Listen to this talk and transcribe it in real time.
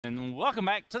And welcome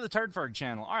back to the Turdford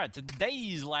channel. All right,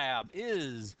 today's lab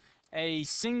is a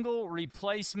single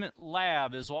replacement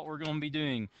lab is what we're going to be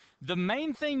doing. The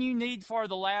main thing you need for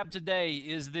the lab today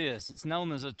is this. It's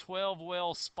known as a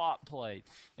 12-well spot plate.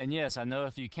 And yes, I know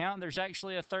if you count, there's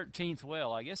actually a 13th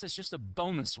well. I guess it's just a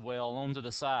bonus well onto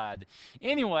the side.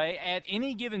 Anyway, at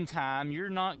any given time, you're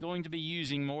not going to be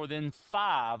using more than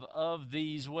 5 of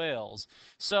these wells.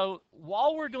 So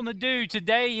what we're going to do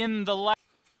today in the lab,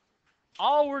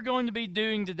 all we're going to be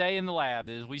doing today in the lab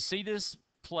is we see this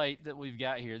plate that we've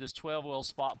got here, this 12-well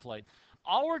spot plate.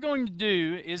 All we're going to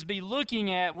do is we're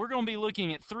going to be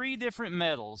looking at 3 different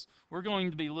metals. We're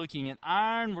going to be looking at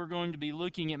iron, we're going to be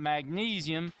looking at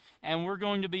magnesium, and we're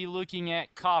going to be looking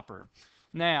at copper.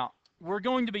 Now, we're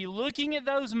going to be looking at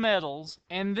those metals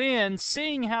and then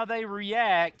seeing how they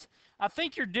react. I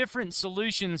think your different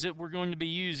solutions that we're going to be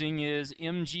using is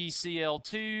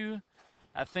MgCl2,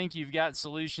 I think you've got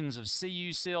solutions of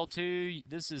CuCl2.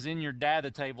 This is in your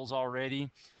data tables already.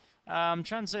 I'm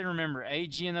trying to remember,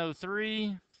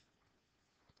 AgNO3,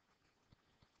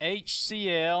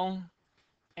 HCl,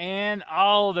 and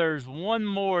there's one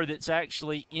more that's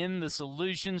actually in the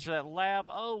solutions for that lab.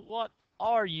 Oh, what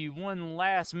are you? One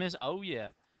last miss. Oh, yeah,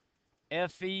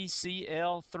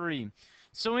 FeCl3.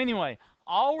 So anyway,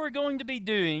 all we're going to be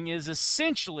doing is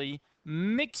essentially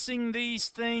mixing these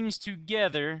things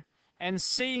together and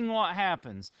seeing what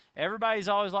happens. Everybody's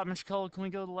always like, Mr. Cole, can we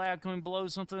go to the lab? Can we blow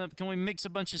something up? Can we mix a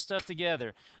bunch of stuff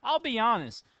together? I'll be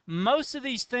honest, most of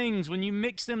these things, when you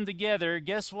mix them together,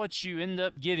 guess what you end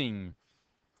up getting?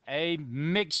 A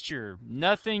mixture.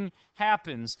 Nothing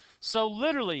happens. So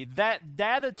literally, that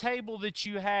data table that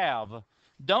you have,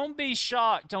 don't be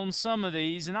shocked on some of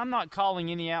these, and I'm not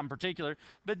calling any out in particular,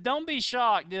 but don't be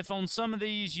shocked if on some of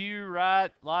these you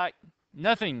write like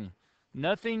nothing.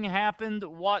 Nothing happened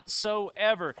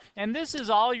whatsoever. And this is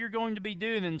all you're going to be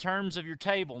doing in terms of your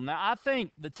table. Now, I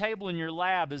think the table in your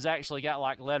lab has actually got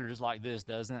like letters like this,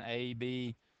 doesn't it? A,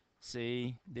 B,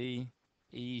 C, D,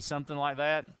 E, something like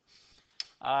that.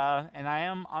 And I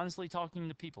am honestly talking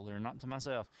to people there, not to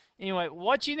myself. Anyway,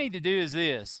 what you need to do is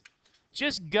this.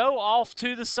 Just go off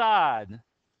to the side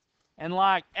and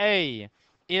like A.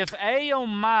 If A on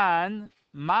mine,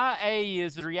 my A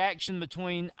is the reaction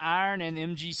between iron and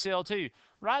MgCl2.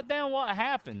 Write down what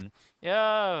happened.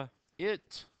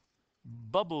 It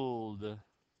bubbled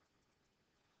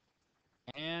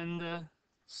and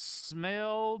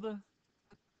smelled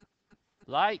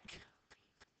like,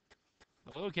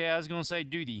 okay, I was going to say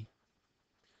duty.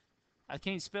 I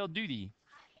can't spell duty.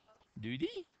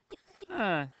 Duty?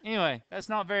 Anyway, that's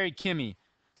not very Kimmy.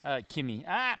 Kimmy.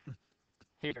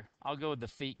 Here, I'll go with the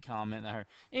feet comment there.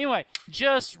 Anyway,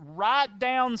 just write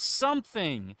down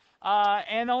something.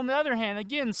 And on the other hand,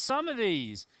 again, some of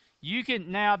these, you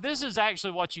can, now this is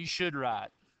actually what you should write.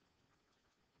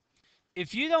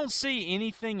 If you don't see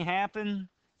anything happen,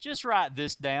 just write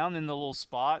this down in the little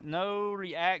spot. No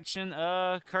reaction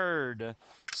occurred.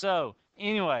 So,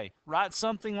 anyway, write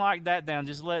something like that down.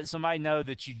 Just let somebody know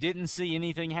that you didn't see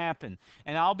anything happen.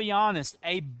 And I'll be honest,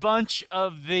 a bunch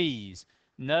of these,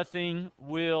 nothing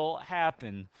will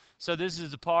happen. So this is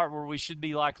the part where we should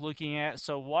be like looking at,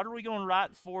 so what are we going to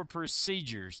write for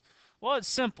procedures? Well, it's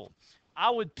simple. I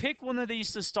would pick one of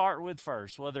these to start with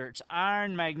first, whether it's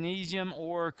iron, magnesium,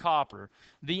 or copper.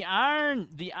 The iron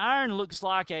looks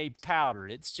like a powder.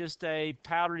 It's just a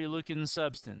powdery looking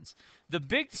substance. The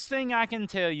biggest thing I can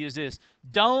tell you is this: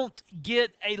 don't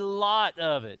get a lot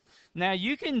of it. Now,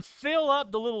 you can fill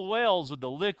up the little wells with the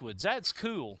liquids. That's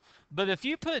cool. But if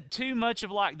you put too much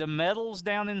of like the metals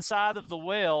down inside of the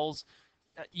wells,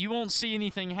 you won't see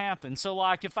anything happen. So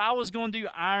like if I was going to do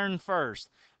iron first,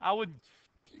 I would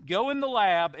go in the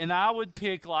lab and I would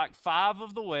pick like 5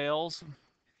 of the wells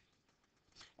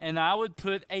and I would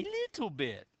put a little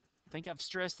bit. I think I've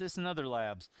stressed this in other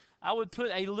labs. I would put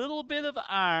a little bit of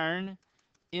iron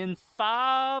in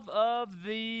 5 of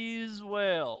these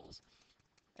wells.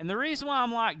 And the reason why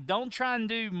I'm like, don't try and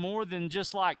do more than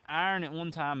just like iron at one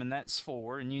time, and that's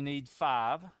 4, and you need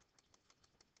 5.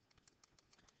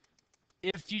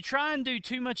 If you try and do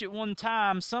too much at one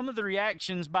time, some of the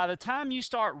reactions, by the time you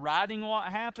start writing what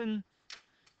happened,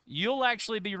 you'll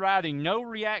actually be writing no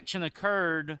reaction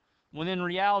occurred when in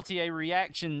reality a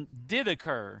reaction did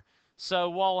occur. So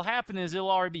what will happen is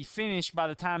it'll already be finished by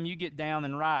the time you get down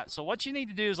and write. So what you need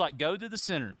to do is like go to the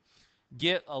center,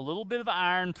 get a little bit of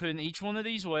iron, put in each one of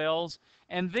these wells,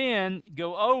 and then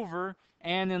go over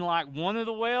and in like one of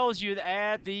the wells you'd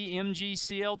add the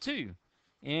MgCl2.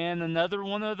 In another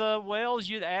one of the wells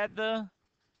you'd add the,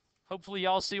 hopefully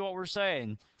y'all see what we're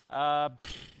saying,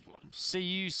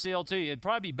 CuCl2. It'd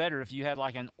probably be better if you had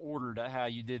like an order to how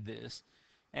you did this.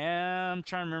 And I'm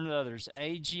trying to remember the others.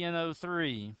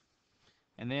 AgNO3.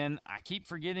 And then I keep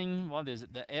forgetting, what is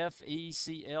it? The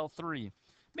FeCl3.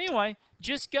 But anyway,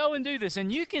 just go and do this.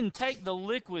 And you can take the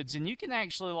liquids and you can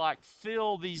actually like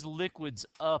fill these liquids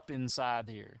up inside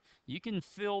here. You can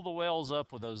fill the wells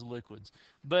up with those liquids.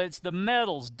 But it's the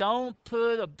metals. Don't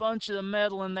put a bunch of the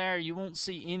metal in there. You won't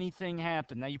see anything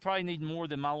happen. Now, you probably need more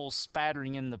than my little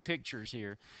spattering in the pictures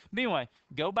here. But anyway,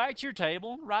 go back to your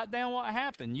table, write down what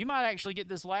happened. You might actually get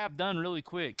this lab done really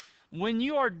quick. When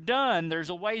you are done, there's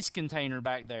a waste container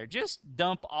back there. Just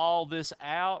dump all this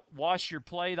out, wash your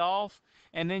plate off,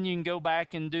 and then you can go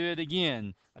back and do it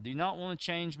again. I do not want to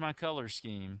change my color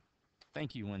scheme.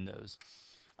 Thank you, Windows.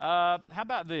 How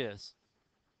about this?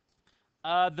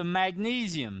 The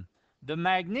magnesium. The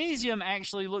magnesium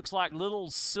actually looks like little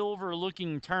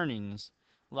silver-looking turnings,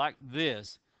 like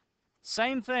this.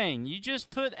 Same thing. You just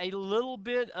put a little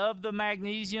bit of the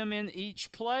magnesium in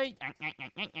each plate.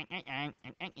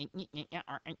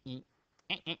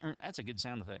 That's a good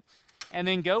sound effect. And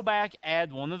then go back,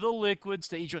 add one of the liquids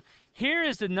to each one. Here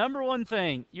is the number one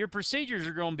thing. Your procedures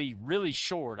are going to be really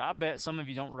short. I bet some of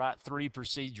you don't write 3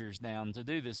 procedures down to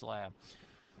do this lab.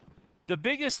 The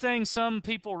biggest thing some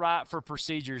people write for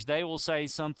procedures, they will say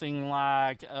something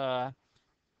like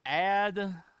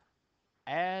add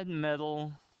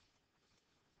metal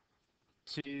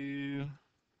to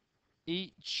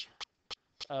each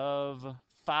of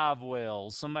 5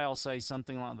 wells. Somebody will say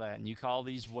something like that, and you call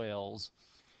these wells.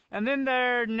 And then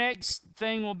their next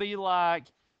thing will be like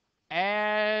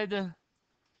add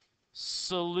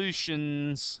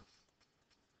solutions,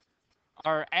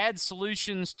 or add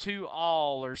solutions to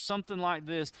all, or something like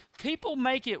this. People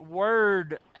make it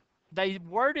they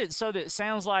word it so that it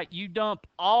sounds like you dump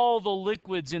all the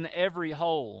liquids in every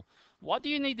hole. What do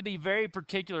you need to be very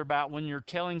particular about when you're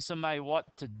telling somebody what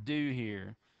to do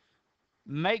here?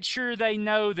 Make sure they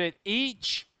know that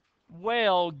each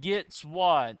well gets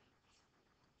what?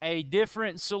 A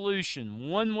different solution.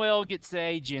 One well gets the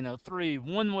AgNO3,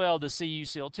 one well to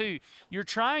CuCl2. You're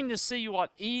trying to see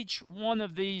what each one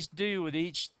of these do with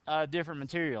each different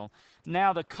material.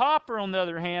 Now the copper, on the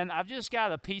other hand, I've just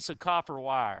got a piece of copper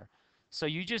wire. So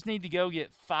you just need to go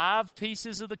get 5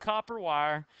 pieces of the copper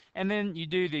wire, and then you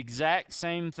do the exact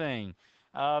same thing.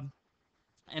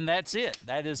 And that's it.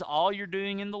 That is all you're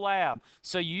doing in the lab.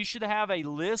 So you should have a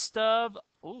list of,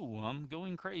 oh, I'm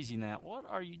going crazy now. What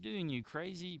are you doing, you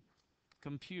crazy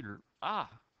computer? I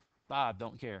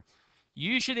don't care.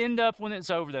 You should end up, when it's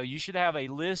over, though, you should have a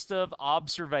list of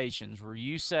observations where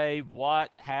you say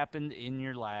what happened in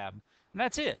your lab. And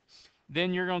that's it.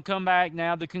 Then you're going to come back.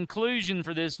 Now, the conclusion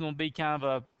for this will be kind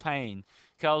of a pain,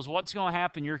 because what's going to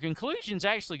happen, your conclusion is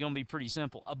actually going to be pretty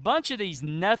simple. A bunch of these,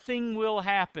 nothing will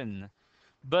happen.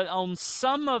 But on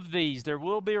some of these, there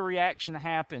will be a reaction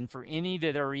happen. For any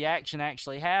that a reaction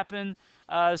actually happen,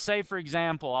 say, for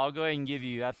example, I'll go ahead and give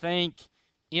you, I think,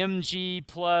 Mg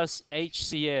plus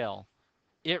HCl.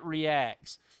 It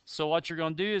reacts. So what you're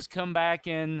going to do is come back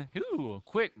and,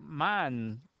 quick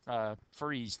mind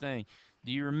freeze thing.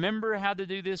 Do you remember how to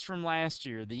do this from last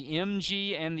year? The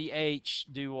Mg and the H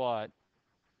do what?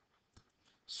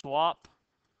 Swap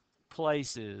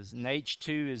places. And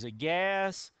H2 is a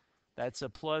gas. That's a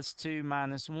 +2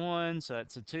 minus 1, so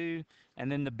that's a 2.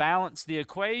 And then to balance the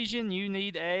equation, you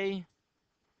need a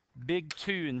big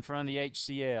 2 in front of the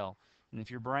HCl. And if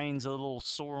your brain's a little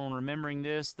sore on remembering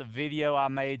this, the video I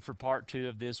made for part 2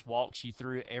 of this walks you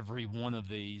through every one of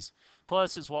these.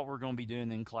 Plus, it's what we're going to be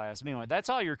doing in class. But anyway, that's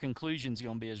all your conclusion's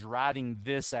going to be, is writing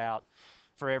this out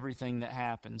for everything that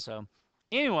happened. So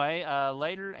anyway,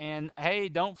 later, and hey,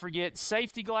 don't forget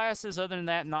safety glasses. Other than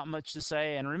that, not much to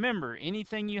say. And remember,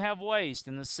 anything you have waste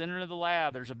in the center of the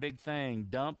lab, there's a big thing.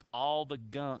 Dump all the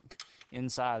gunk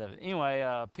inside of it.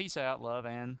 Anyway, peace out, love,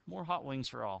 and more hot wings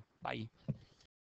for all. Bye.